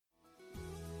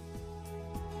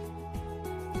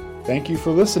Thank you for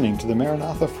listening to the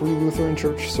Maranatha Free Lutheran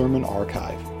Church Sermon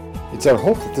Archive. It's our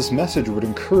hope that this message would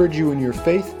encourage you in your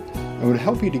faith and would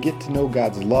help you to get to know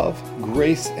God's love,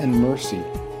 grace, and mercy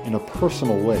in a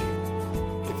personal way.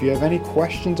 If you have any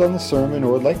questions on the sermon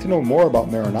or would like to know more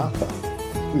about Maranatha,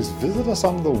 please visit us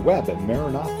on the web at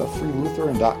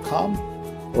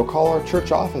maranathafreelutheran.com or call our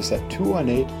church office at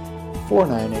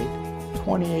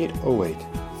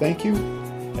 218-498-2808. Thank you,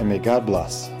 and may God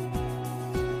bless.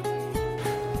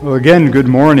 Well, again, good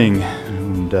morning,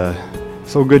 and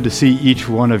so good to see each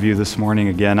one of you this morning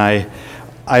again. I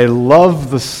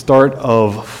love the start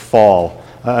of fall.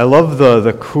 I love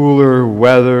the cooler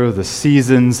weather, the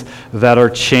seasons that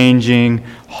are changing,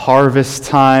 harvest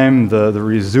time, the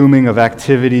resuming of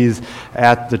activities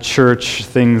at the church,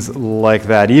 things like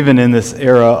that. Even in this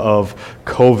era of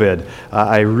COVID,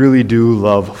 I really do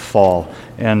love fall.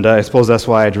 And I suppose that's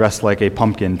why I dressed like a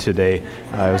pumpkin today.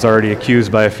 I was already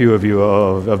accused by a few of you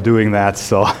of doing that,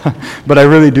 so but I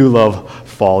really do love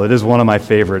fall. It is one of my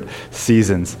favorite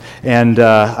seasons. And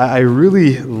I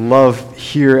really love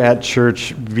here at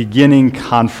church beginning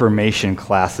confirmation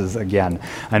classes again.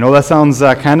 I know that sounds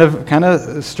kind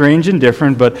of strange and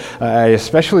different, but I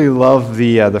especially love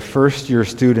the first year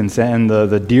students and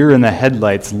the deer in the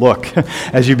headlights look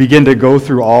as you begin to go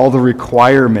through all the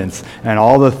requirements and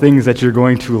all the things that you're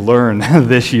going to learn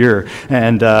this year.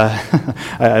 And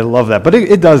I love that. But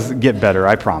it does get better,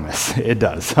 I promise. It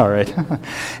does, all right?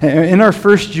 In our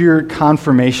first year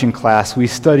confirmation class, we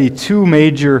study two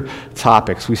major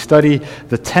topics. We study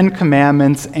the Ten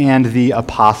Commandments and the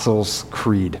Apostles'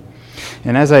 Creed.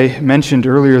 And as I mentioned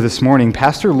earlier this morning,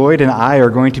 Pastor Lloyd and I are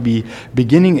going to be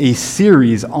beginning a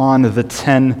series on the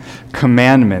Ten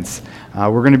Commandments.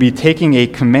 We're going to be taking a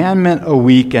commandment a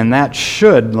week, and that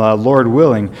should, Lord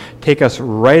willing, take us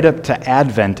right up to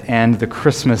Advent and the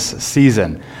Christmas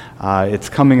season. It's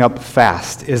coming up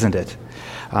fast, isn't it?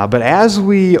 But as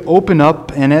we open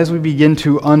up and as we begin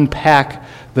to unpack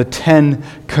the Ten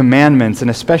Commandments, and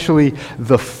especially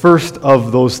the first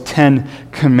of those 10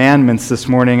 commandments this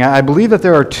morning, I believe that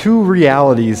there are two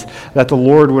realities that the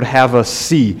Lord would have us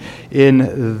see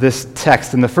in this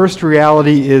text. And the first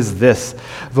reality is this: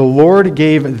 the Lord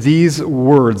gave these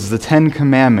words, the 10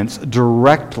 Commandments,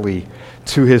 directly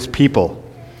to His people.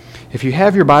 If you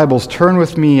have your Bibles, turn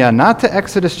with me not to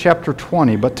Exodus chapter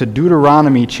 20, but to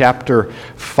Deuteronomy chapter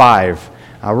 5.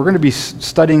 We're going to be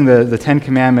studying the Ten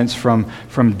Commandments from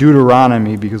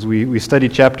Deuteronomy, because we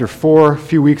studied chapter 4 a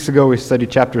few weeks ago, we studied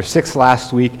chapter 6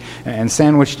 last week, and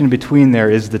sandwiched in between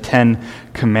there is the Ten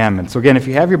Commandments. So again, if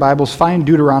you have your Bibles, find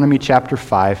Deuteronomy chapter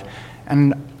 5,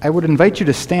 and I would invite you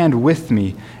to stand with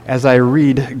me as I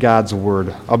read God's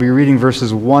Word. I'll be reading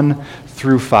verses 1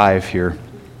 through 5 here.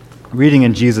 Reading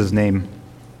in Jesus' name.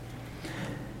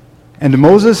 And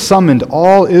Moses summoned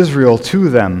all Israel to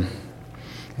them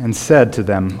and said to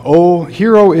them,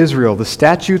 Hear, O Israel, the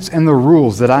statutes and the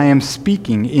rules that I am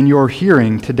speaking in your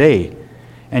hearing today,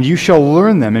 and you shall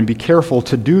learn them and be careful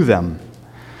to do them.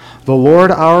 The Lord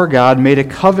our God made a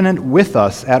covenant with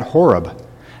us at Horeb.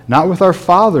 Not with our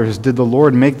fathers did the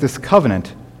Lord make this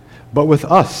covenant, but with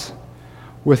us,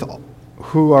 with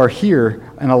who are here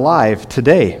and alive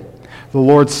today. The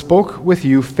Lord spoke with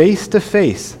you face to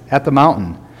face at the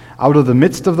mountain, out of the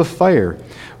midst of the fire,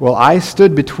 while I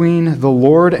stood between the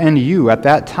Lord and you at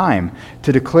that time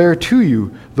to declare to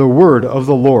you the word of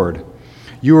the Lord.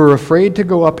 You were afraid to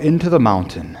go up into the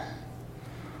mountain.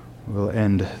 We'll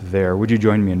end there. Would you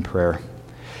join me in prayer?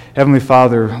 Heavenly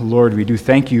Father, Lord, we do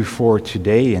thank you for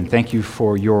today and thank you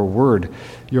for your word.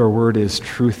 Your word is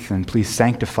truth, and please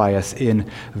sanctify us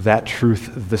in that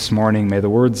truth this morning. May the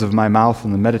words of my mouth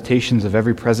and the meditations of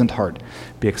every present heart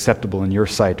be acceptable in your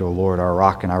sight, O Lord, our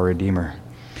rock and our Redeemer.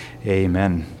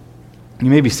 Amen. You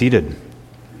may be seated.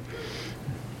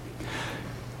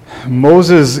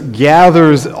 Moses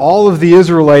gathers all of the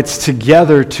Israelites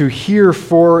together to hear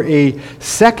for a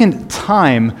second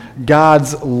time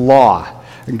God's law,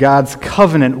 God's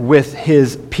covenant with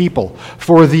His people.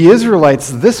 For the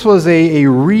Israelites, this was a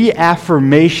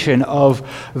reaffirmation of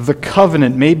the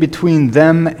covenant made between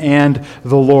them and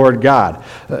the Lord God.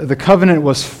 The covenant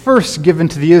was first given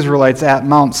to the Israelites at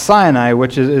Mount Sinai,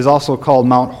 which is also called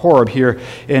Mount Horeb here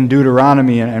in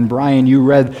Deuteronomy. And Brian, you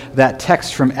read that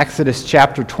text from Exodus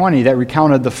chapter 20 that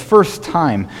recounted the first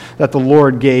time that the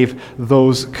Lord gave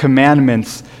those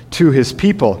commandments to His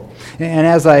people. And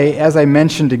as I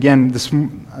mentioned again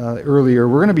earlier,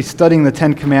 we're going to be studying the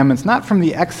Ten Commandments, not from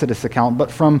the Exodus account,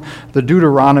 but from the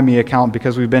Deuteronomy account,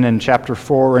 because we've been in chapter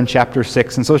 4 and chapter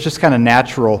 6, and so it's just kind of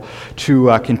natural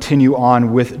to continue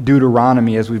on with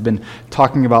Deuteronomy as we've been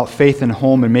talking about faith and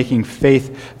home and making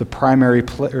faith the primary,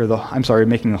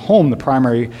 making home the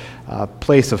primary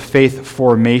place of faith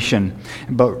formation.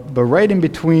 But right in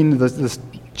between the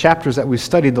chapters that we've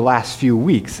studied the last few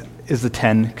weeks is the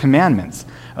Ten Commandments,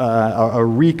 a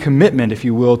recommitment, if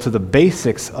you will, to the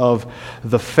basics of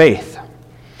the faith.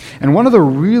 And one of the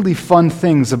really fun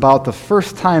things about the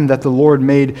first time that the Lord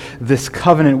made this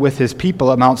covenant with his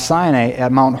people at Mount Sinai,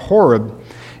 at Mount Horeb,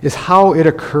 is how it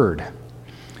occurred.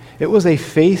 It was a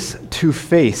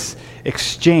face-to-face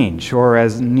exchange, or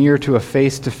as near to a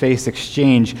face-to-face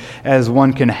exchange as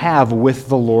one can have with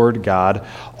the Lord God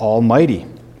Almighty.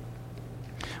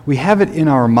 We have it in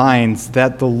our minds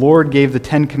that the Lord gave the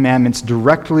Ten Commandments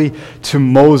directly to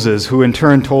Moses, who in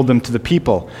turn told them to the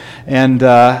people. And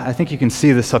I think you can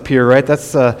see this up here, right?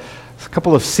 That's a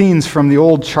couple of scenes from the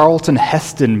old Charlton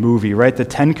Heston movie, right? The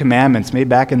Ten Commandments, made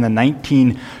back in the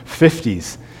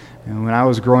 1950s. And when I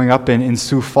was growing up in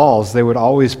Sioux Falls, they would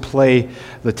always play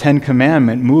the Ten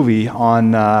Commandment movie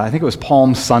on, I think it was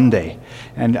Palm Sunday.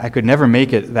 And I could never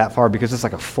make it that far because it's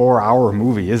like a 4-hour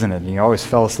movie, isn't it? And you always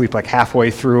fell asleep like halfway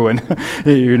through, and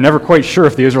you're never quite sure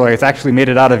if the Israelites actually made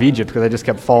it out of Egypt because I just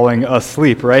kept falling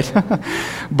asleep, right?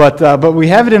 But we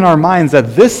have it in our minds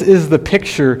that this is the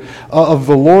picture of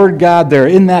the Lord God there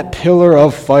in that pillar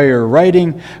of fire,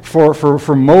 writing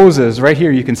for Moses. Right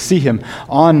here, you can see him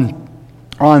on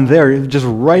there, just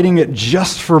writing it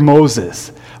just for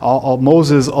Moses,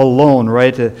 Moses alone,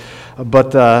 right?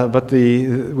 But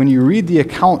when you read the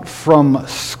account from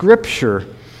Scripture,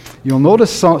 you'll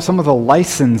notice some of the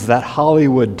license that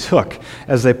Hollywood took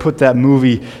as they put that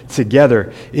movie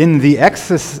together. In the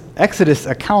Exodus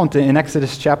account, in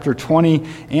Exodus chapter 20,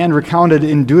 and recounted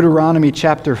in Deuteronomy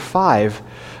chapter 5,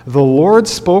 the Lord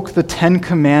spoke the Ten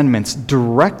Commandments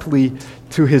directly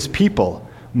to his people.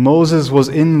 Moses was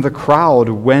in the crowd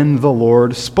when the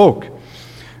Lord spoke.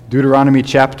 Deuteronomy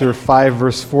chapter 5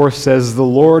 verse 4 says, "The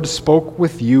Lord spoke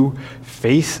with you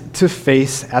face to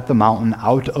face at the mountain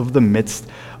out of the midst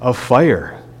of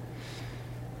fire."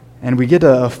 And we get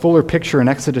a fuller picture in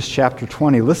Exodus chapter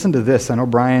 20. Listen to this. I know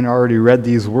Brian already read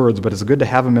these words, but it's good to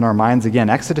have them in our minds again.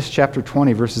 Exodus chapter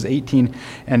 20 verses 18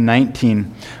 and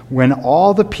 19. "When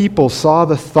all the people saw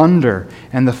the thunder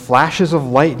and the flashes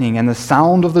of lightning and the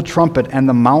sound of the trumpet and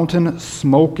the mountain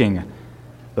smoking,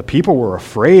 the people were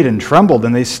afraid and trembled,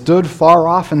 and they stood far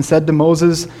off and said to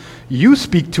Moses, 'You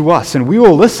speak to us, and we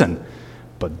will listen,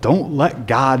 but don't let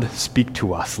God speak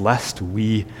to us, lest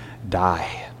we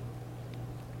die.'"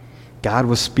 God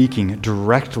was speaking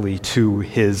directly to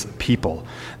his people.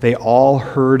 They all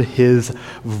heard his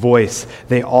voice.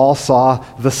 They all saw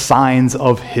the signs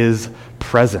of his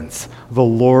presence. The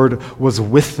Lord was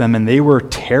with them, and they were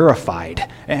terrified.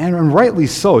 And rightly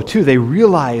so, too. They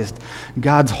realized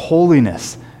God's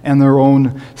holiness and their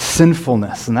own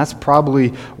sinfulness. And that's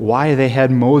probably why they had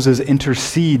Moses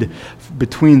intercede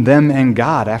between them and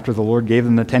God after the Lord gave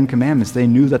them the Ten Commandments. They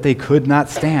knew that they could not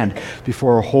stand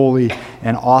before a holy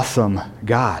and awesome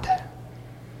God.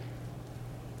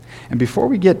 And before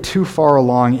we get too far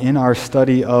along in our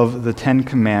study of the Ten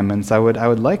Commandments, I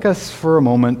would like us for a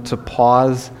moment to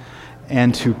pause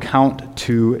and to count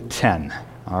to 10.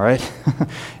 All right?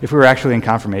 If we were actually in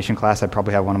confirmation class, I'd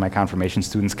probably have one of my confirmation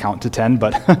students count to 10,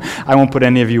 but I won't put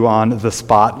any of you on the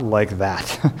spot like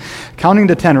that. Counting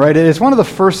to 10, right? It is one of the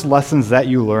first lessons that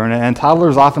you learn, and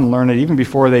toddlers often learn it even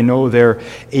before they know their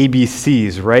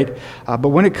ABCs, right? But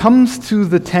when it comes to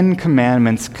the Ten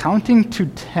Commandments, counting to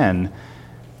 10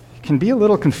 can be a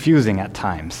little confusing at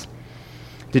times.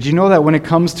 Did you know that when it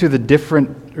comes to the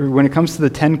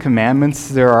Ten Commandments,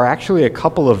 there are actually a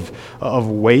couple of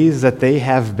ways that they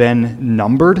have been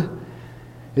numbered?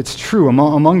 It's true.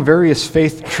 Among various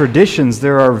faith traditions,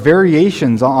 there are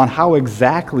variations on how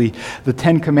exactly the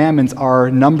Ten Commandments are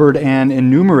numbered and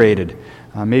enumerated.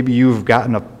 Maybe you've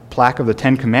gotten a plaque of the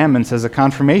Ten Commandments as a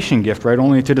confirmation gift, right?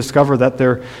 Only to discover that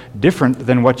they're different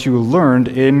than what you learned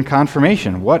in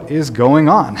confirmation. What is going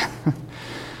on?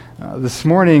 This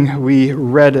morning we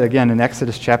read again in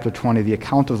Exodus chapter 20 the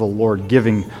account of the Lord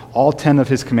giving all 10 of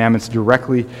his commandments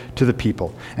directly to the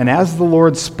people. And as the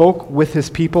Lord spoke with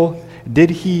his people, did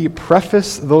he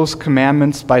preface those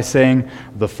commandments by saying,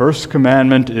 "The first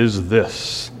commandment is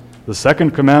this, the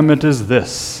second commandment is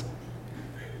this"?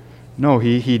 No,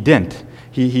 he didn't.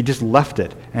 He just left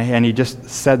it, and he just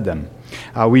said them.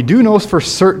 We do know for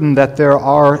certain that there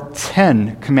are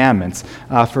 10 commandments.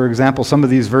 For example, some of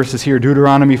these verses here,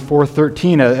 Deuteronomy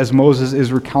 4:13, as Moses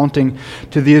is recounting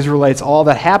to the Israelites all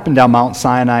that happened on Mount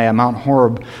Sinai and Mount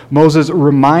Horeb, Moses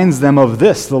reminds them of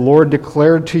this: the Lord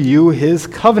declared to you his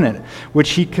covenant,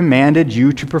 which he commanded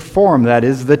you to perform, that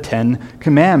is, the 10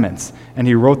 commandments. And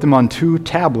he wrote them on 2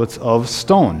 tablets of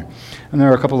stone. And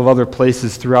there are a couple of other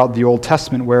places throughout the Old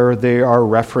Testament where they are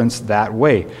referenced that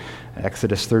way.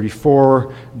 Exodus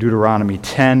 34, Deuteronomy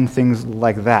 10, things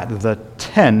like that, the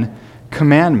 10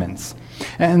 commandments.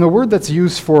 And the word that's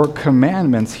used for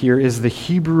commandments here is the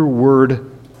Hebrew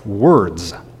word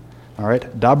words. All right,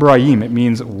 dabrayim, it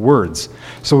means words.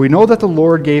 So we know that the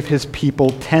Lord gave his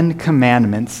people 10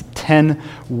 commandments, 10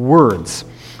 words,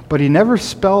 but he never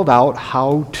spelled out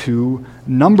how to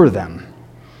number them.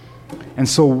 And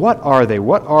so what are they?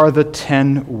 What are the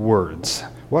 10 words?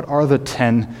 What are the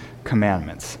 10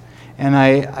 commandments? And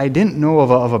I didn't know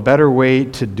of a better way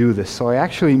to do this, so I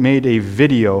actually made a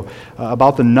video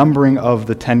about the numbering of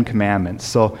the 10 commandments.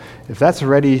 So if that's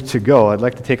ready to go, I'd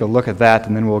like to take a look at that,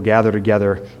 and then we'll gather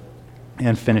together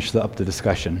and finish up the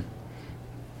discussion.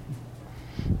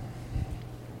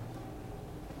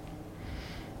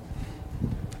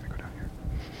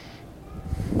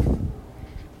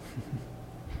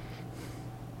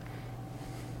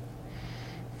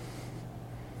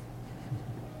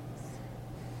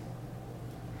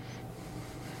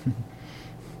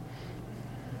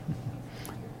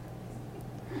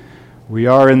 We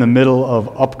are in the middle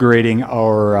of upgrading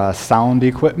our sound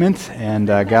equipment, and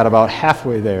got about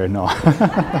halfway there. No.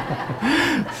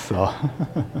 So.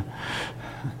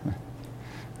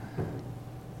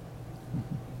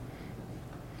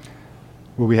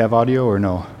 Will we have audio or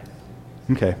no?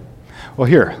 Okay. Well,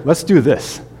 here, let's do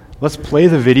this. Let's play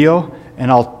the video, and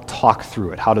I'll talk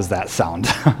through it. How does that sound?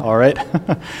 All right?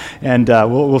 And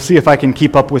we'll see if I can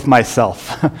keep up with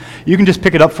myself. You can just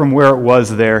pick it up from where it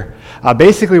was there.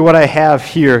 Basically, what I have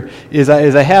here is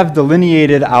I have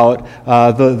delineated out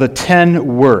the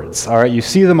 10 words. All right, you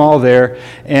see them all there,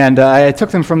 and I took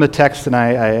them from the text and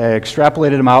I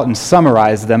extrapolated them out and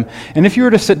summarized them. And if you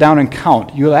were to sit down and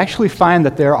count, you'll actually find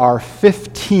that there are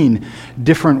 15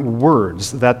 different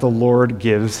words that the Lord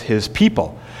gives his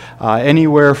people.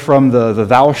 Anywhere from the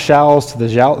thou shalls to the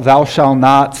thou shall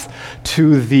nots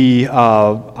to the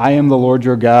I am the Lord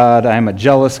your God, I am a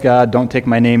jealous God, don't take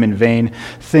my name in vain,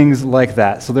 things like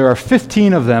that. So there are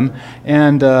 15 of them,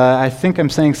 and I think I'm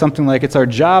saying something like it's our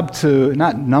job to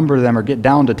not number them or get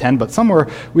down to 10, but somewhere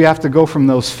we have to go from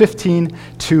those 15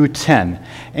 to 10.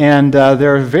 And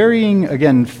there are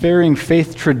varying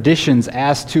faith traditions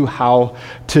as to how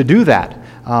to do that.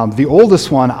 The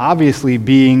oldest one, obviously,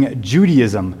 being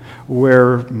Judaism,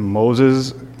 where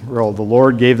the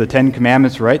Lord gave the 10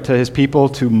 Commandments right to his people,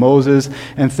 to Moses,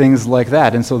 and things like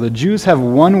that. And so the Jews have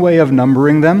one way of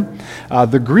numbering them.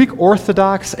 The Greek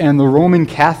Orthodox and the Roman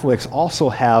Catholics also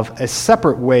have a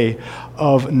separate way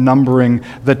of numbering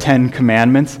the 10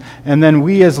 Commandments. And then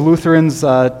we as Lutherans,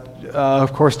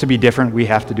 of course, to be different, we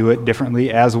have to do it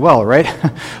differently as well, right?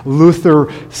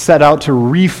 Luther set out to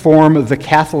reform the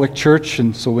Catholic Church,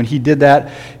 and so when he did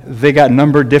that, they got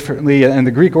numbered differently, and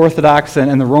the Greek Orthodox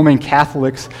and the Roman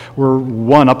Catholics were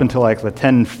one up until like the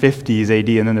 1050s AD,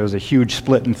 and then there was a huge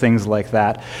split and things like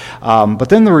that. But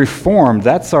then the Reformed,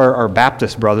 that's our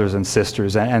Baptist brothers and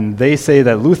sisters, and they say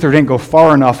that Luther didn't go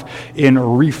far enough in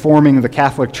reforming the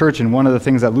Catholic Church, and one of the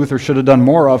things that Luther should have done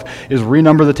more of is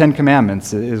renumber the 10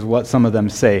 Commandments, is what some of them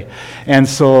say. And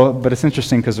so, but it's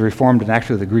interesting because the Reformed and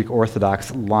actually the Greek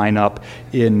Orthodox line up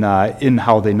in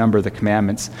how they number the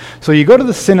commandments. So you go to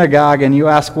the synagogue and you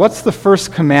ask, what's the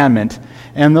first commandment?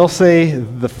 And they'll say,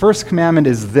 the first commandment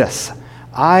is this: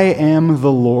 I am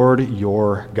the Lord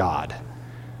your God.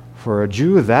 For a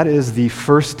Jew, that is the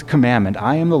first commandment.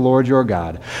 I am the Lord your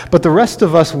God. But the rest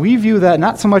of us, we view that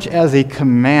not so much as a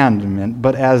commandment,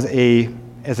 but as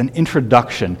an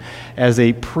introduction, as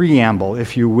a preamble,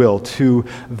 if you will, to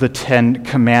the 10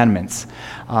 Commandments.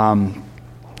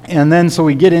 And then, so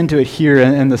we get into it here,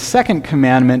 and the second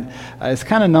commandment is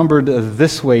kind of numbered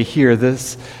this way here.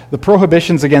 The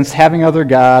prohibitions against having other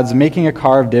gods, making a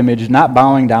carved image, not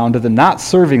bowing down to them, not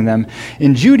serving them.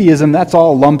 In Judaism, that's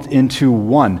all lumped into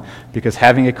one, because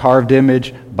having a carved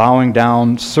image, bowing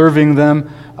down, serving them,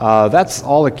 that's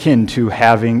all akin to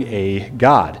having a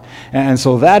god. And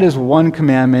so that is one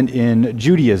commandment in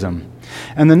Judaism.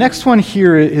 And the next one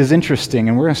here is interesting,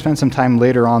 and we're going to spend some time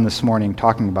later on this morning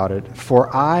talking about it.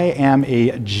 For I am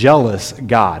a jealous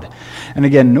God. And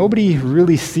again, nobody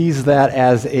really sees that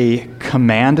as a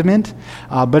commandment,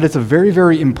 but it's a very,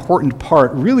 very important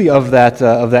part, really, of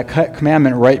that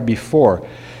commandment right before.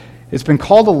 It's been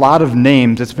called a lot of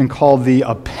names. It's been called the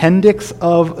appendix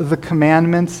of the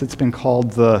commandments. It's been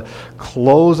called the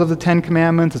close of the Ten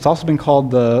Commandments. It's also been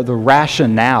called the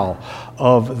rationale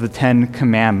of the Ten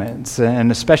Commandments,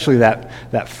 and especially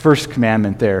that first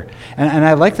commandment there. And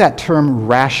I like that term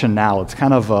rationale. It's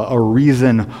kind of a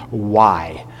reason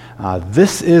why.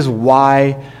 This is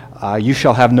why you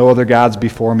shall have no other gods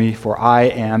before me, for I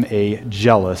am a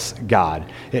jealous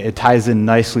God. It ties in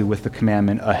nicely with the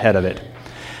commandment ahead of it.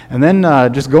 And then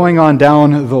just going on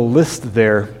down the list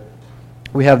there,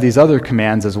 we have these other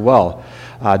commands as well.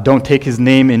 Don't take his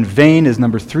name in vain is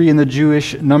number 3 in the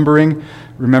Jewish numbering.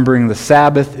 Remembering the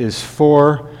Sabbath is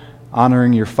 4.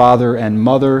 Honoring your father and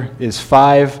mother is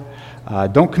 5.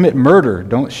 Don't commit murder.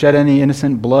 Don't shed any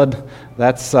innocent blood.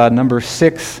 That's number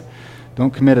 6.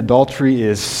 Don't commit adultery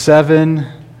is 7.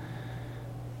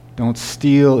 Don't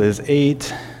steal is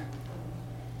 8.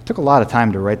 Took a lot of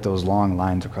time to write those long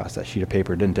lines across that sheet of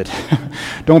paper, didn't it?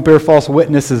 Don't bear false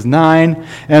witness is 9.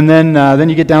 And then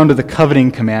you get down to the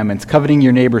coveting commandments. Coveting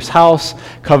your neighbor's house,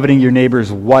 coveting your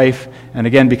neighbor's wife. And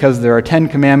again, because there are 10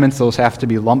 commandments, those have to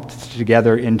be lumped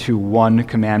together into one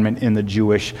commandment in the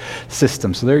Jewish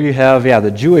system. So there you have,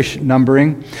 the Jewish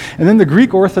numbering. And then the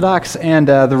Greek Orthodox and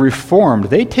the Reformed,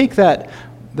 they take that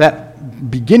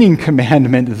beginning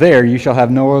commandment there, you shall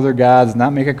have no other gods,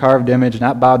 not make a carved image,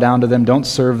 not bow down to them, don't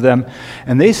serve them.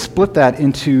 And they split that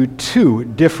into 2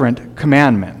 different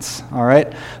commandments, all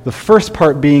right? The first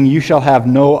part being, you shall have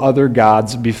no other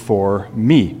gods before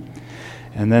me.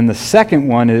 And then the second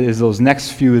one is those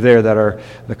next few there that are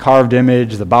the carved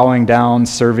image, the bowing down,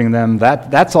 serving them.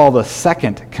 That's all the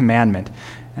second commandment.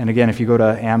 And again, if you go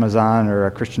to Amazon or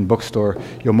a Christian bookstore,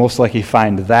 you'll most likely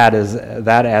find that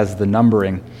as the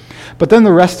numbering. But then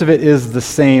the rest of it is the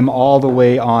same all the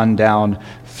way on down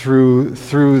through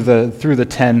the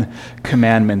 10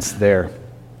 commandments there.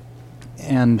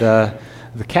 And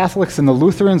the Catholics and the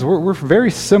Lutherans, we're very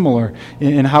similar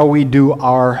in how we do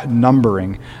our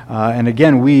numbering. And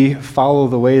again, we follow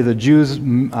the way the Jews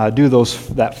do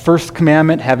that first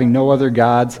commandment, having no other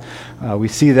gods. We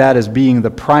see that as being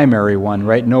the primary one,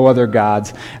 right? No other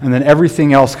gods. And then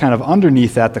everything else kind of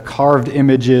underneath that, the carved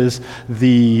images,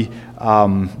 the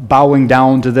bowing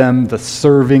down to them, the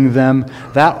serving them,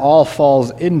 that all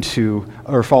falls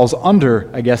under,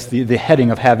 I guess, the heading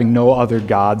of having no other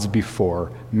gods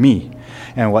before me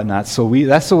and whatnot. So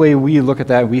that's the way we look at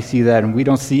that, we see that, and we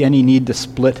don't see any need to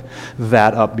split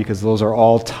that up because those are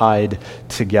all tied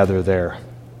together there.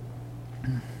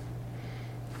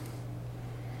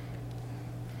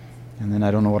 And then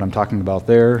I don't know what I'm talking about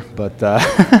there, but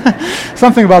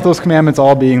something about those commandments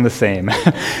all being the same.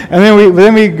 And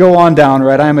then we go on down,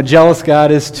 right? I am a jealous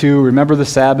God is 2. Remember the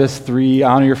Sabbath 3.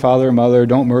 Honor your father and mother.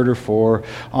 Don't murder 4.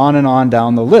 On and on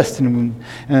down the list. And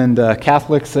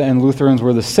Catholics and Lutherans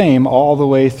were the same all the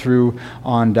way through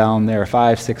on down there.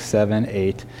 5, 6, 7,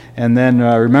 8. And then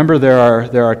remember there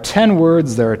are 10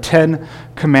 words. There are 10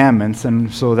 commandments,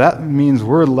 and so that means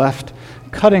we're left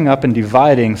cutting up and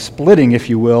dividing, splitting, if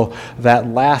you will, that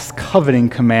last coveting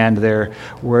command there,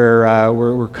 where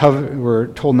we're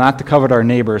told not to covet our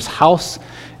neighbor's house.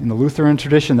 In the Lutheran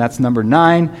tradition, that's number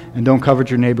 9, and don't covet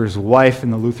your neighbor's wife. In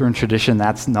the Lutheran tradition,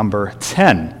 that's number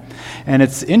 10. And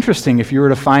it's interesting, if you were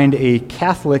to find a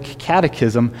Catholic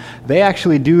catechism, they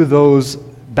actually do those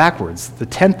backwards. The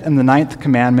 10th and the 9th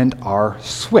commandment are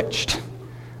switched.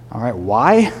 All right,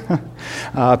 why?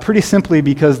 Pretty simply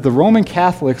because the Roman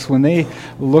Catholics, when they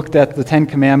looked at the 10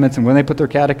 Commandments and when they put their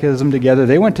catechism together,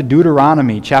 they went to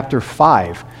Deuteronomy chapter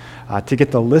 5 to get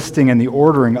the listing and the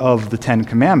ordering of the 10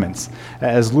 Commandments.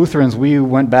 As Lutherans, we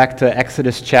went back to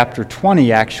Exodus chapter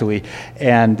 20, actually,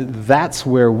 and that's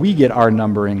where we get our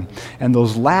numbering. And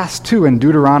those last 2 in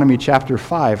Deuteronomy chapter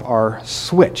 5 are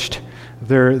switched.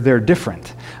 They're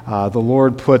different. The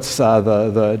Lord puts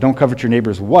the don't covet your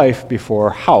neighbor's wife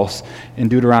before house in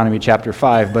Deuteronomy chapter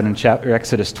 5, but in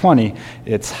Exodus 20,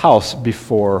 it's house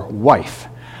before wife.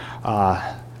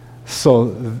 There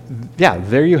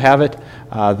you have it,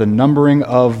 the numbering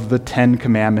of the 10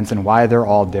 Commandments and why they're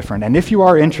all different. And if you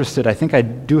are interested, I think I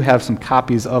do have some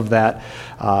copies of that,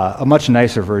 a much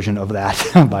nicer version of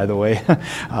that, by the way.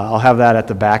 I'll have that at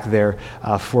the back there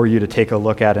for you to take a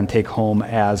look at and take home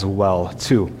as well,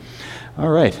 too. All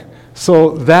right,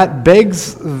 so that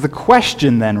begs the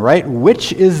question then, right?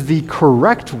 Which is the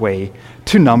correct way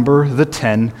to number the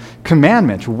 10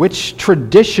 Commandments? Which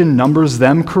tradition numbers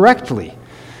them correctly?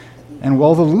 And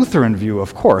well, the Lutheran view,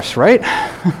 of course, right?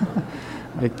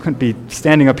 I couldn't be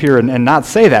standing up here and not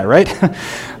say that, right?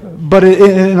 But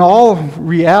in all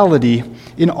reality,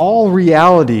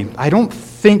 I don't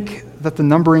think that the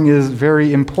numbering is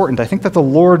very important. I think that the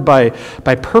Lord, by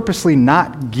purposely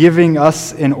not giving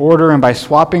us an order and by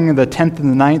swapping the 10th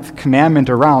and the 9th commandment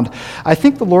around, I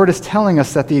think the Lord is telling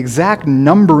us that the exact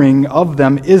numbering of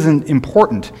them isn't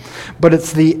important, but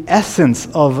it's the essence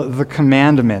of the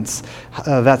commandments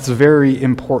that's very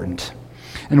important.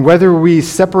 And whether we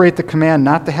separate the command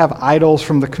not to have idols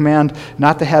from the command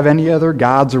not to have any other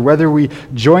gods, or whether we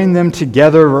join them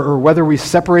together, or whether we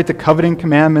separate the coveting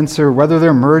commandments, or whether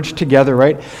they're merged together,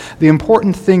 right? The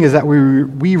important thing is that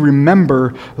we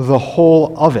remember the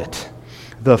whole of it.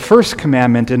 The first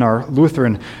commandment in our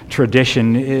Lutheran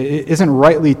tradition isn't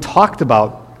rightly talked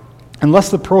about unless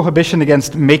the prohibition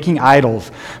against making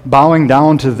idols, bowing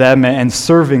down to them, and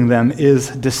serving them is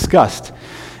discussed.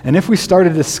 And if we start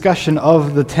a discussion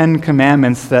of the 10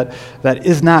 Commandments that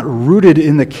is not rooted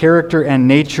in the character and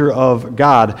nature of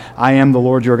God, I am the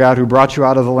Lord your God who brought you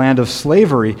out of the land of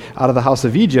slavery, out of the house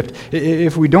of Egypt,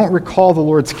 if we don't recall the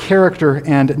Lord's character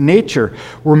and nature,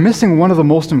 we're missing one of the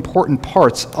most important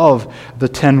parts of the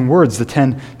 10 words, the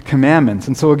 10 Commandments.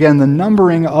 And so again, the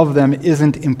numbering of them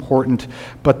isn't important,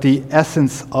 but the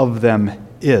essence of them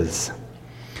is.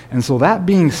 And so that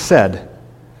being said,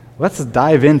 let's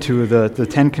dive into the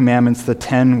 10 Commandments, the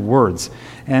 10 words.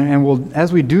 And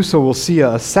as we do so, we'll see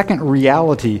a second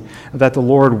reality that the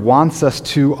Lord wants us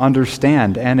to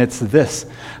understand, and it's this,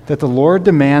 that the Lord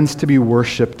demands to be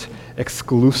worshiped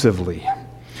exclusively.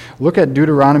 Look at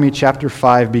Deuteronomy chapter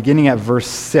 5, beginning at verse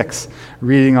 6,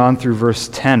 reading on through verse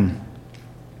 10.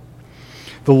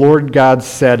 The Lord God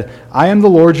said, I am the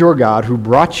Lord your God who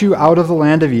brought you out of the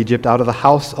land of Egypt, out of the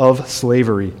house of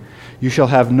slavery. You shall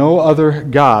have no other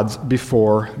gods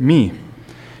before me.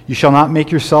 You shall not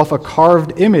make yourself a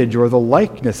carved image or the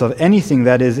likeness of anything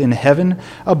that is in heaven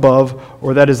above,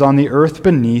 or that is on the earth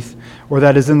beneath, or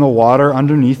that is in the water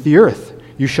underneath the earth.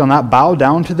 You shall not bow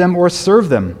down to them or serve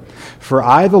them. For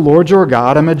I, the Lord your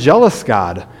God, am a jealous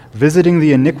God, visiting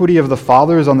the iniquity of the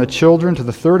fathers on the children to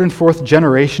the third and fourth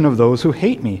generation of those who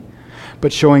hate me,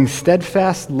 but showing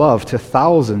steadfast love to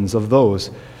thousands of those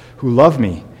who love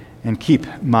me and keep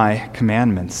my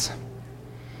commandments.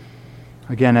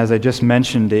 Again, as I just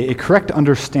mentioned, a correct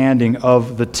understanding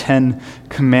of the 10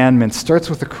 Commandments starts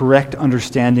with a correct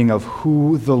understanding of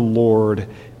who the Lord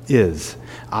is.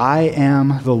 I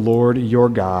am the Lord your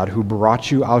God who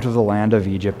brought you out of the land of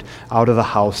Egypt, out of the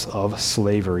house of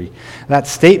slavery. That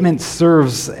statement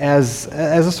serves as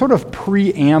a sort of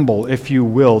preamble, if you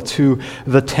will, to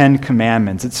the 10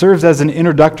 Commandments. It serves as an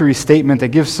introductory statement that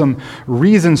gives some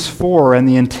reasons for and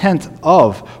the intent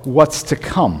of what's to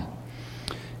come.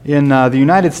 In the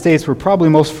United States, we're probably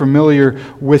most familiar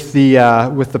with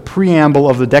the preamble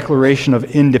of the Declaration of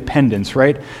Independence,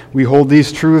 right? We hold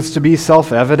these truths to be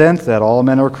self-evident, that all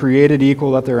men are created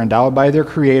equal, that they're endowed by their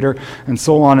Creator, and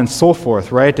so on and so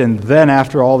forth, right? And then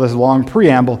after all this long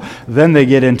preamble, then they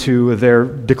get into their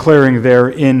declaring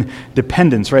their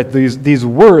independence, right? These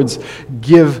words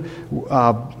give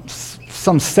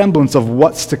some semblance of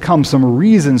what's to come, some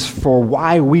reasons for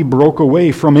why we broke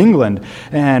away from England,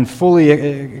 and fully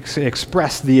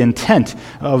express the intent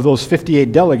of those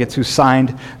 58 delegates who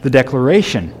signed the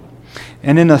Declaration.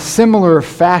 And in a similar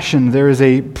fashion, there is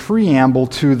a preamble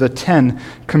to the 10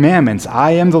 Commandments.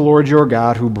 I am the Lord your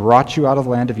God who brought you out of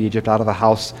the land of Egypt, out of the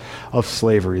house of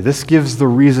slavery. This gives the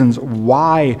reasons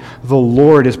why the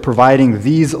Lord is providing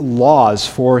these laws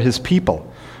for his people.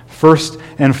 First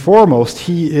and foremost,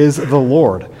 he is the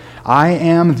Lord. I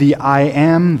am the I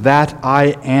am that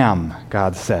I am,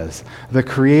 God says, the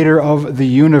creator of the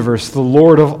universe, the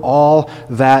Lord of all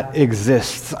that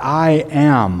exists. I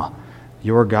am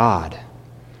your God.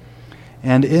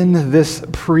 And in this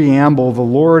preamble, the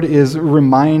Lord is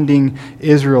reminding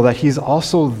Israel that he's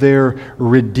also their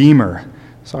Redeemer.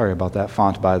 Sorry about that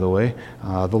font, by the way.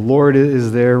 The Lord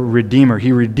is their Redeemer.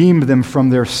 He redeemed them from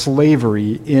their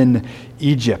slavery in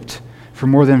Egypt. For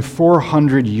more than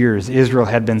 400 years, Israel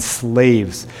had been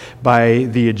slaves by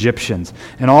the Egyptians.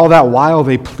 And all that while,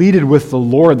 they pleaded with the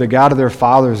Lord, the God of their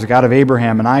fathers, the God of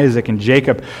Abraham and Isaac and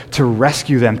Jacob, to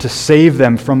rescue them, to save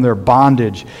them from their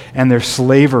bondage and their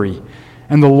slavery.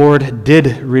 And the Lord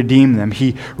did redeem them.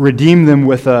 He redeemed them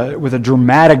with a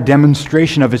dramatic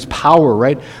demonstration of his power,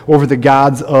 right, over the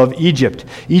gods of Egypt.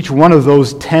 Each one of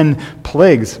those 10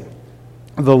 plagues,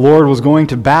 the Lord was going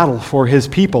to battle for his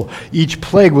people. Each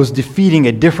plague was defeating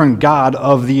a different god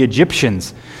of the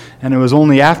Egyptians. And it was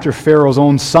only after Pharaoh's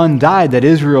own son died that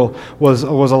Israel was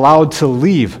allowed to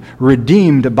leave,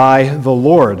 redeemed by the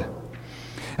Lord.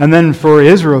 And then for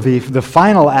Israel, the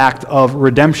final act of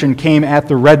redemption came at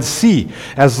the Red Sea,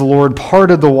 as the Lord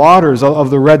parted the waters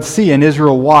of the Red Sea, and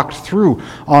Israel walked through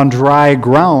on dry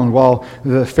ground, while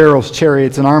the Pharaoh's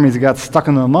chariots and armies got stuck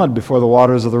in the mud before the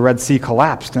waters of the Red Sea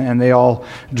collapsed, and they all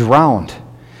drowned.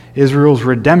 Israel's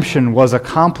redemption was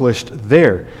accomplished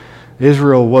there.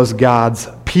 Israel was God's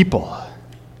people.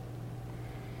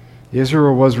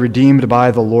 Israel was redeemed by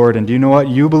the Lord, and do you know what,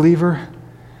 you believer?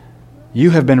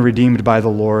 You have been redeemed by the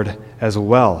Lord as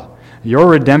well. Your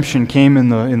redemption came in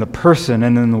the person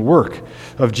and in the work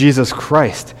of Jesus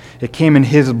Christ. It came in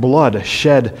his blood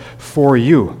shed for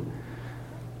you.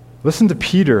 Listen to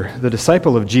Peter, the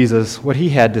disciple of Jesus, what he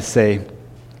had to say.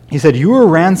 He said, "You were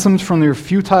ransomed from your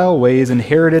futile ways,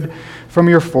 inherited from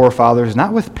your forefathers,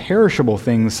 not with perishable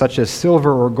things such as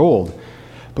silver or gold,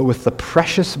 but with the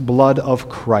precious blood of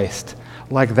Christ,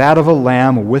 like that of a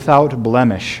lamb without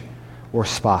blemish or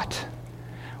spot."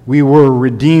 We were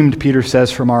redeemed, Peter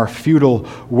says, from our futile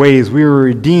ways. We were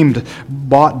redeemed,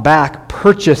 bought back,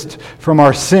 purchased from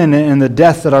our sin and the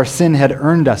death that our sin had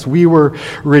earned us. We were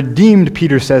redeemed,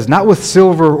 Peter says, not with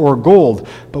silver or gold,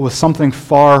 but with something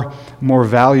far more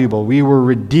valuable. We were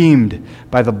redeemed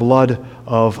by the blood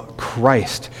of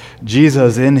Christ.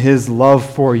 Jesus, in his love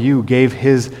for you, gave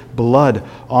his blood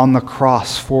on the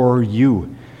cross for you.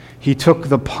 He took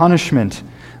the punishment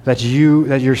that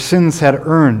your sins had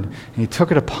earned, and he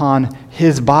took it upon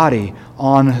his body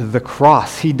on the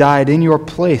cross. He died in your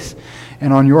place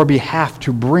and on your behalf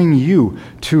to bring you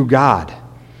to God.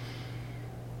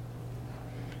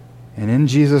 And in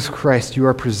Jesus Christ, you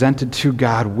are presented to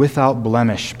God without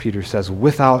blemish, Peter says,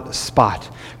 without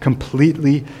spot,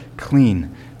 completely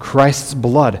clean. Christ's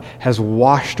blood has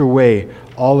washed away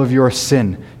all of your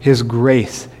sin. His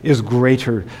grace is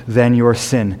greater than your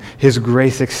sin. His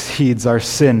grace exceeds our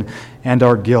sin and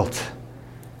our guilt.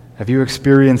 Have you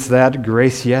experienced that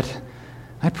grace yet?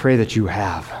 I pray that you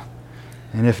have.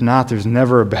 And if not, there's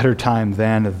never a better time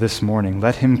than this morning.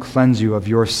 Let him cleanse you of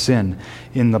your sin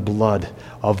in the blood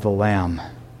of the Lamb.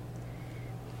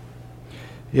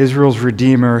 Israel's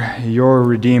Redeemer, your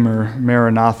Redeemer,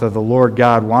 Maranatha, the Lord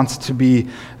God, wants to be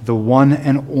the one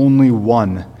and only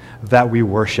one that we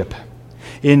worship.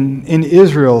 In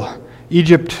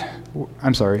Egypt,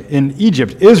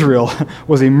 Israel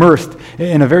was immersed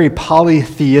in a very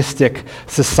polytheistic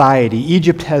society.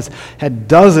 Egypt has had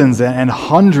dozens and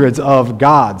hundreds of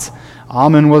gods.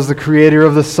 Amun was the creator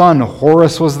of the sun.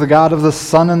 Horus was the god of the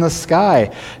sun and the sky.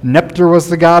 Neptune was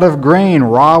the god of grain.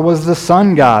 Ra was the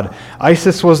sun god.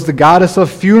 Isis was the goddess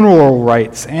of funeral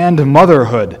rites and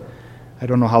motherhood. I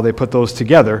don't know how they put those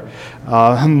together.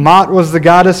 Ma'at was the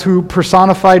goddess who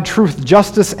personified truth,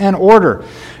 justice, and order.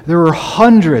 There were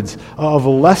hundreds of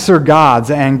lesser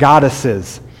gods and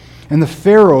goddesses, and the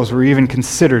pharaohs were even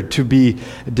considered to be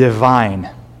divine.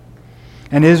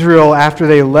 And Israel, after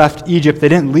they left Egypt, they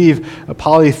didn't leave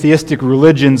polytheistic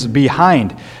religions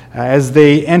behind. As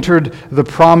they entered the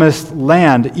promised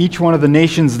land, each one of the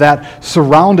nations that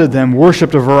surrounded them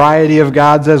worshipped a variety of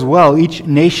gods as well. Each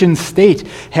nation state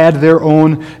had their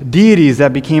own deities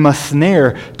that became a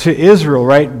snare to Israel,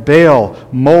 right? Baal,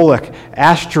 Moloch,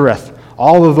 Ashtoreth,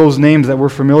 all of those names that we're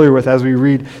familiar with as we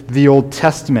read the Old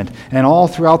Testament. And all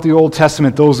throughout the Old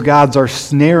Testament, those gods are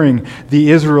snaring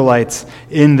the Israelites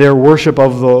in their worship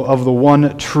of the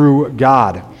one true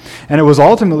God. And it was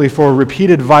ultimately for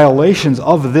repeated violations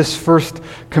of this first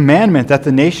commandment that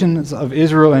the nations of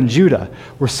Israel and Judah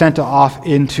were sent off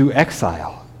into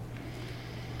exile.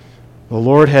 The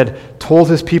Lord had told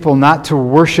his people not to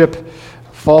worship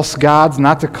false gods,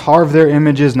 not to carve their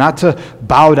images, not to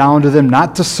bow down to them,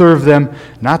 not to serve them,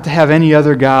 not to have any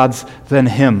other gods than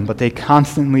him. But they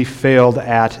constantly failed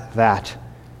at that.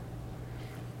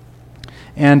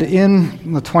 And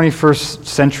in the 21st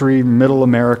century, middle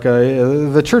America,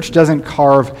 the church doesn't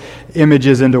carve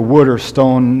images into wood or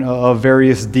stone of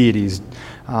various deities.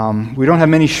 We don't have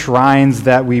many shrines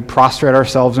that we prostrate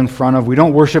ourselves in front of. We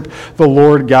don't worship the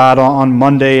Lord God on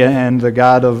Monday and the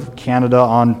God of Canada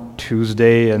on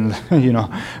Tuesday and,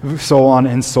 so on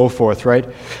and so forth, right?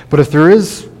 But if there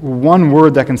is one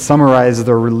word that can summarize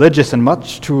the religious and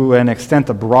much to an extent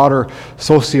the broader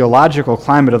sociological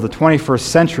climate of the 21st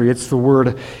century, it's the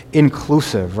word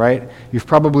inclusive, right? You've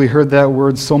probably heard that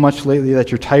word so much lately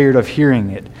that you're tired of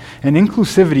hearing it. And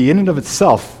inclusivity in and of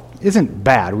itself isn't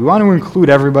bad. We want to include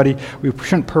everybody. We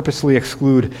shouldn't purposely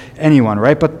exclude anyone,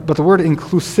 right? But the word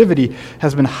inclusivity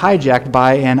has been hijacked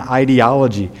by an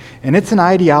ideology. And it's an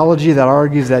ideology that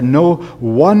argues that no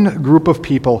one group of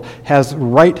people has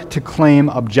right to claim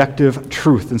objective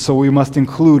truth. And so we must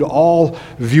include all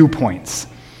viewpoints.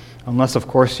 Unless, of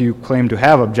course, you claim to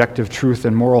have objective truth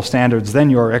and moral standards, then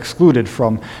you're excluded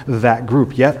from that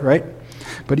group yet, right?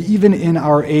 But even in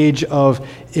our age of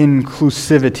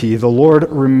inclusivity, the Lord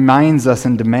reminds us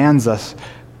and demands us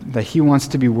that he wants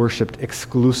to be worshiped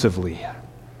exclusively.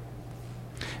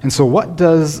 And so what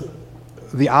does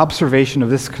the observation of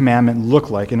this commandment look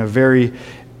like in a very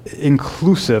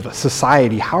inclusive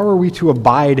society? How are we to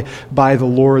abide by the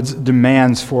Lord's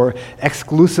demands for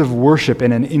exclusive worship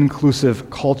in an inclusive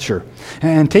culture?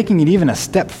 And taking it even a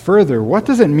step further, what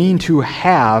does it mean to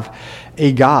have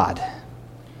a God?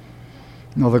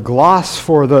 You know, the gloss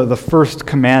for the first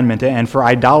commandment and for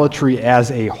idolatry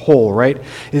as a whole, right,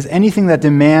 is anything that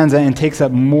demands and takes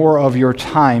up more of your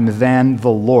time than the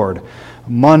Lord.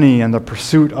 Money and the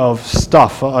pursuit of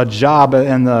stuff, a job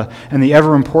and the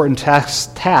ever-important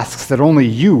tasks that only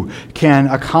you can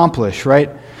accomplish, right?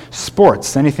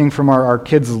 Sports, anything from our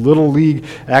kids' little league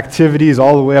activities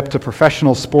all the way up to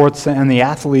professional sports, and the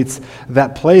athletes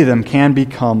that play them can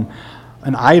become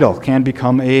an idol, can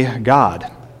become a god.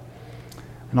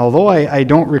 And although I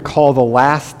don't recall the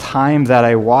last time that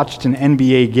I watched an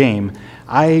NBA game,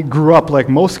 I grew up like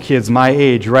most kids my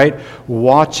age, right,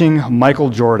 watching Michael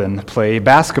Jordan play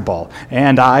basketball.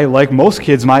 And I, like most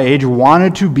kids my age,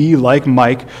 wanted to be like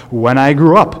Mike when I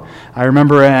grew up. I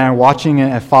remember watching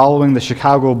and following the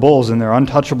Chicago Bulls in their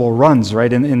untouchable runs,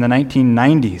 right, in the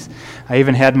 1990s. I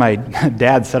even had my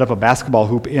dad set up a basketball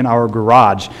hoop in our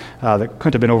garage that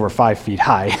couldn't have been over 5 feet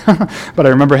high. But I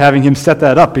remember having him set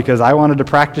that up because I wanted to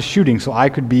practice shooting so I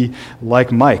could be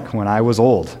like Mike when I was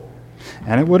old.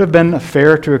 And it would have been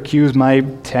fair to accuse my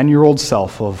 10-year-old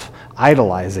self of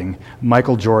idolizing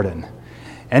Michael Jordan.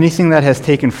 Anything that has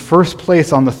taken first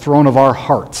place on the throne of our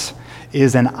hearts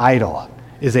is an idol,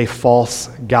 is a false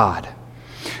god.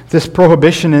 This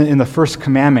prohibition in the first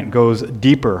commandment goes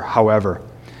deeper, however.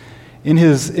 In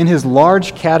his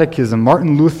large catechism,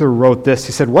 Martin Luther wrote this.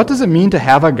 He said, "What does it mean to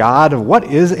have a God? What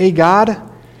is a God?" And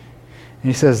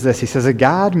he says this. He says, A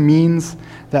God means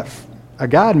that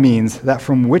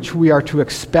from which we are to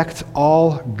expect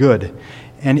all good,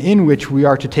 and in which we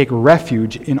are to take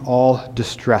refuge in all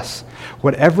distress.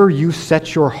 Whatever you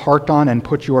set your heart on and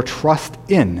put your trust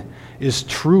in is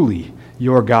truly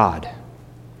your God.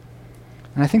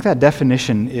 And I think that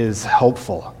definition is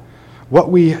helpful. What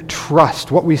we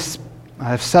trust, what we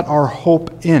have set our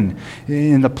hope in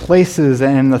the places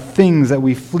and the things that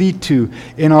we flee to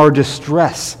in our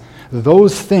distress,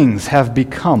 those things have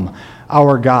become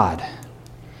our God.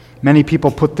 Many people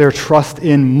put their trust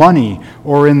in money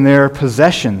or in their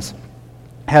possessions.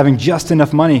 Having just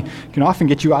enough money can often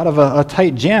get you out of a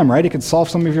tight jam, right? It could solve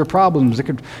some of your problems. It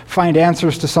could find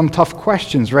answers to some tough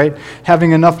questions, right?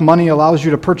 Having enough money allows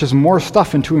you to purchase more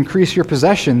stuff and to increase your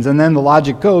possessions. And then the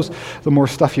logic goes, the more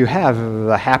stuff you have,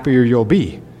 the happier you'll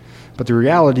be. But the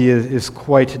reality is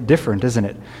quite different, isn't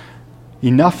it?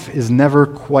 Enough is never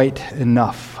quite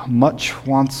enough. Much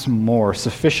wants more.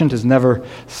 Sufficient is never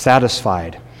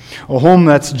satisfied. A home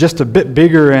that's just a bit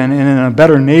bigger and in a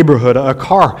better neighborhood, a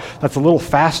car that's a little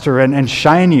faster and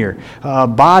shinier, a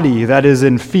body that is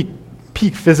in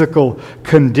peak physical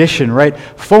condition, right?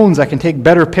 Phones that can take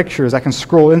better pictures, that can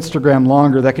scroll Instagram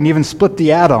longer, that can even split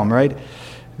the atom, right?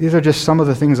 These are just some of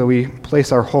the things that we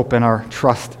place our hope and our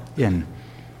trust in.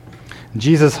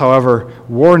 Jesus, however,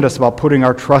 warned us about putting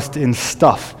our trust in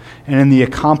stuff and in the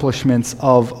accomplishments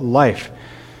of life.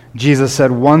 Jesus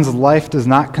said, one's life does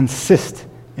not consist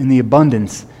in the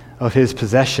abundance of his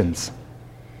possessions.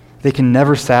 They can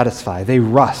never satisfy. They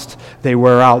rust. They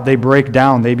wear out. They break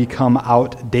down. They become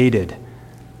outdated.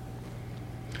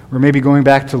 Or maybe going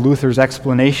back to Luther's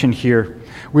explanation here,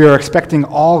 we are expecting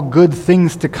all good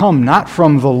things to come, not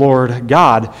from the Lord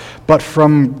God, but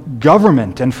from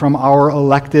government and from our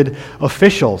elected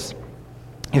officials.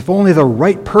 If only the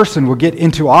right person would get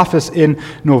into office in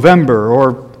November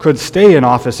or could stay in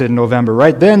office in November,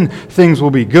 right? Then things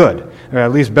will be good. Or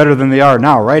at least better than they are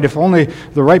now, right? If only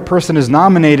the right person is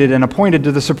nominated and appointed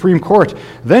to the Supreme Court,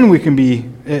 then we can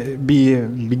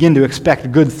begin to expect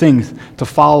good things to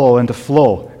follow and to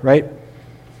flow, right?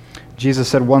 Jesus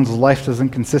said one's life doesn't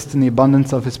consist in the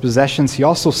abundance of his possessions. He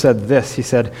also said this. He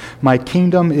said, "My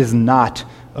kingdom is not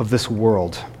of this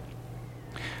world."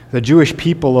 The Jewish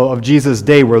people of Jesus'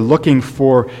 day were looking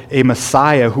for a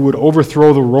Messiah who would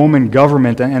overthrow the Roman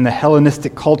government and the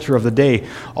Hellenistic culture of the day,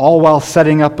 all while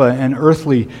setting up an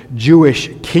earthly Jewish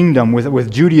kingdom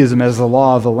with Judaism as the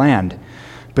law of the land.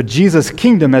 But Jesus'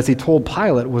 kingdom, as he told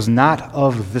Pilate, was not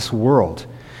of this world.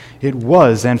 It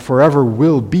was and forever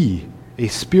will be a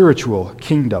spiritual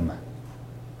kingdom.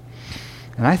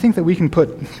 And I think that we can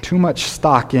put too much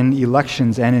stock in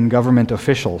elections and in government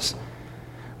officials.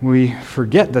 we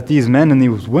forget that these men and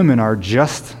these women are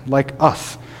just like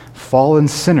us, fallen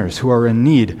sinners who are in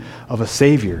need of a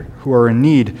Savior, who are in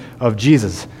need of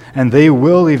Jesus. And they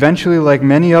will eventually, like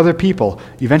many other people,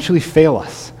 eventually fail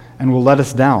us and will let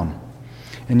us down.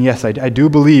 And yes, I do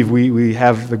believe we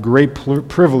have the great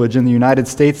privilege in the United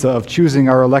States of choosing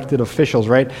our elected officials,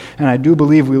 right? And I do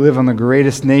believe we live on the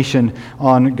greatest nation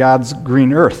on God's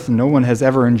green earth. No one has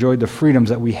ever enjoyed the freedoms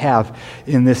that we have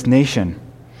in this nation.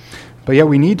 But yet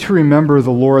we need to remember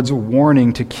the Lord's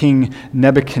warning to King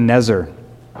Nebuchadnezzar,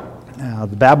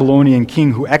 the Babylonian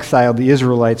king who exiled the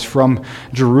Israelites from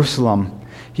Jerusalem.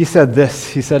 He said this,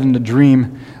 he said in a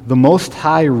dream, "The Most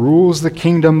High rules the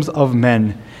kingdoms of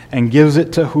men and gives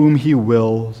it to whom he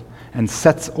wills and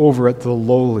sets over it the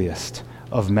lowliest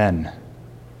of men."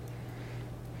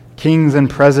 Kings and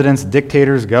presidents,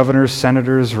 dictators, governors,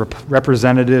 senators,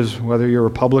 representatives, whether you're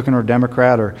Republican or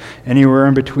Democrat or anywhere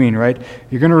in between, right?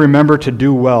 You're going to remember to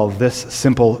do well this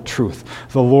simple truth.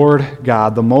 The Lord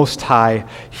God, the Most High,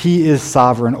 He is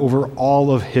sovereign over all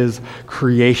of His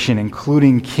creation,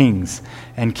 including kings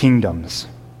and kingdoms.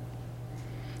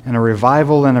 And a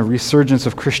revival and a resurgence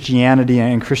of Christianity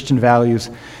and Christian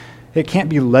values, it can't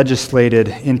be legislated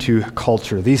into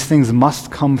culture. These things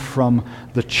must come from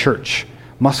the church,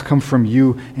 must come from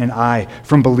you and I,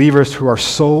 from believers who are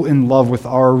so in love with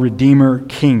our Redeemer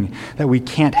King that we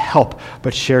can't help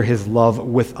but share His love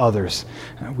with others.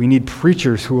 We need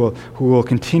preachers who will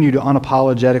continue to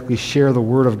unapologetically share the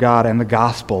Word of God and the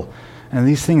gospel. And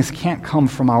these things can't come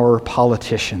from our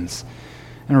politicians.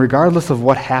 And regardless of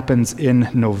what happens in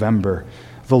November,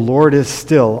 the Lord is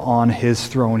still on His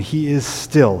throne. He is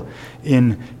still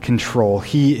in control.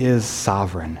 He is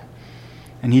sovereign.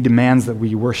 And He demands that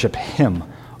we worship Him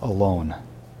alone.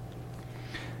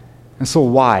 And so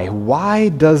why? Why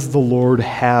does the Lord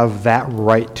have that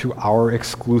right to our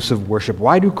exclusive worship?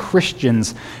 Why do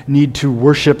Christians need to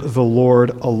worship the Lord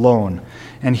alone?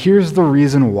 And here's the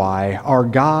reason why. Our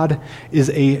God is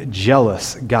a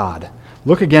jealous God.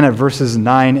 Look again at verses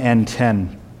 9 and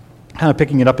 10. Kind of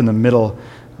picking it up in the middle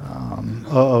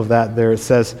of that there. It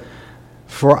says,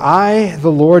 "For I,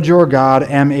 the Lord your God,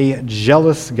 am a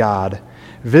jealous God,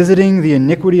 visiting the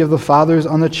iniquity of the fathers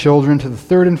on the children to the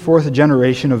third and fourth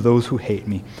generation of those who hate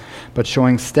me, but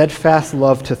showing steadfast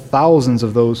love to thousands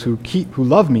of those who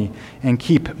love me and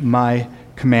keep my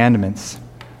commandments."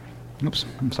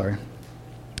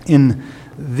 In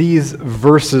these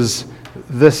verses,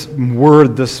 this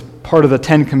word, this part of the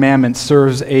Ten Commandments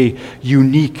serves a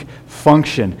unique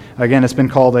function. Again, it's been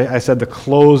called, I said, the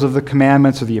close of the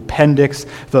commandments or the appendix,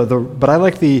 but I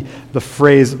like the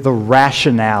phrase, the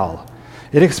rationale.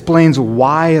 It explains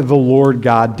why the Lord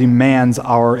God demands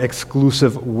our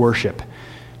exclusive worship.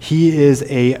 He is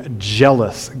a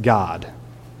jealous God.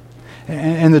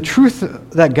 And the truth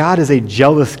that God is a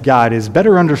jealous God is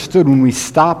better understood when we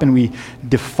stop and we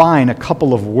define a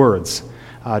couple of words.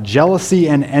 Jealousy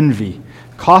and envy.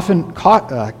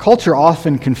 Culture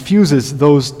often confuses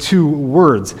those two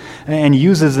words and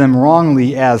uses them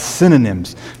wrongly as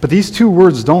synonyms. But these two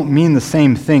words don't mean the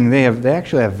same thing. They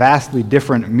actually have vastly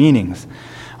different meanings.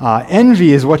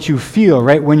 Envy is what you feel,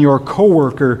 right, when your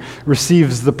coworker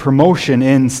receives the promotion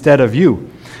instead of you.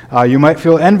 You might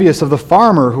feel envious of the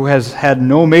farmer who has had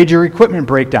no major equipment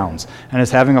breakdowns and is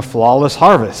having a flawless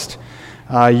harvest.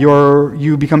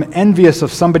 You become envious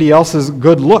of somebody else's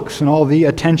good looks and all the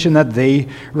attention that they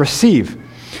receive.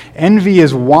 Envy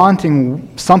is wanting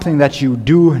something that you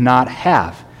do not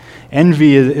have.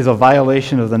 Envy is a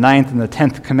violation of the 9th and the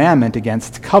 10th commandment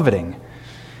against coveting.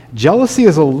 Jealousy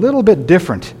is a little bit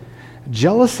different.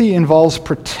 Jealousy involves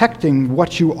protecting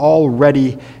what you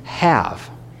already have.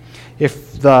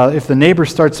 If the neighbor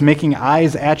starts making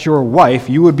eyes at your wife,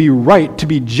 you would be right to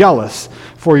be jealous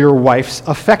for your wife's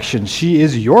affection. She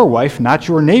is your wife, not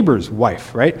your neighbor's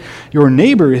wife, right? Your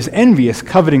neighbor is envious,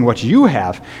 coveting what you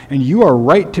have, and you are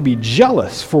right to be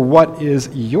jealous for what is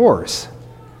yours.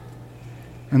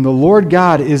 And the Lord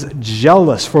God is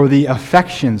jealous for the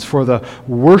affections, for the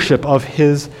worship of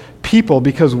His people,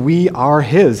 because we are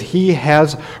His. He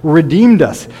has redeemed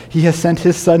us. He has sent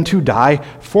His Son to die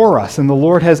for us. And the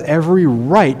Lord has every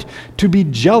right to be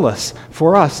jealous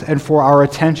for us and for our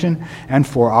attention and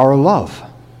for our love.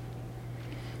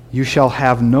 "You shall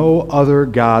have no other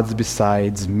gods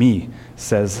besides me,"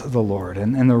 says the Lord.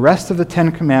 And the rest of the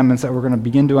 10 Commandments that we're going to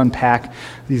begin to unpack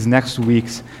these next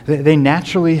weeks, they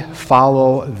naturally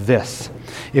follow this.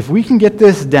 If we can get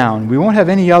this down, we won't have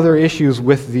any other issues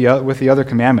with the other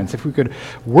commandments. If we could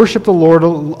worship the Lord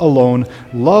alone,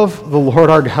 love the Lord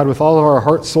our God with all of our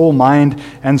heart, soul, mind,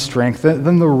 and strength,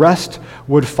 then the rest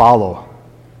would follow.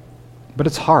 But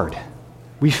it's hard.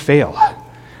 We fail.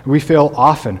 We fail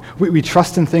often. We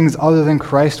trust in things other than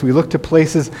Christ. We look to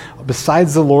places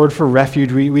besides the Lord for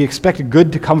refuge. We expect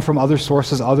good to come from other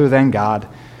sources other than God.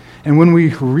 And when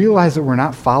we realize that we're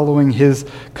not following his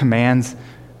commands,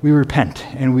 we repent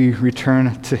and we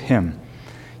return to him.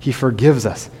 He forgives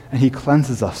us and he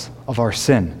cleanses us of our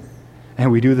sin.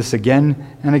 And we do this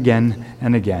again and again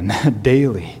and again,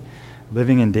 daily,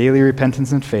 living in daily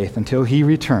repentance and faith until he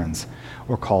returns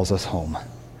or calls us home.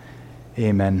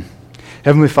 Amen.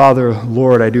 Heavenly Father,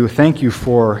 Lord, I do thank you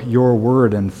for your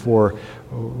word and for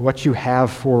what you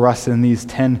have for us in these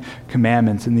 10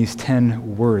 commandments, in these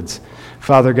 10 words.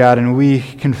 Father God, and we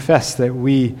confess that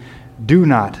we do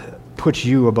not put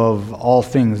you above all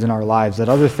things in our lives, that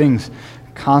other things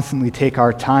constantly take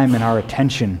our time and our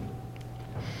attention.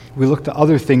 We look to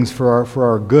other things for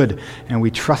our good, and we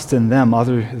trust in them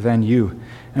other than you.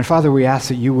 And Father, we ask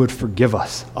that you would forgive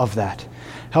us of that.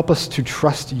 Help us to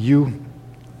trust you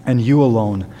and you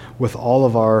alone with all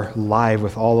of our life,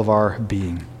 with all of our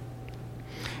being.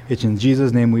 It's in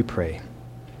Jesus' name we pray.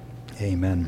 Amen.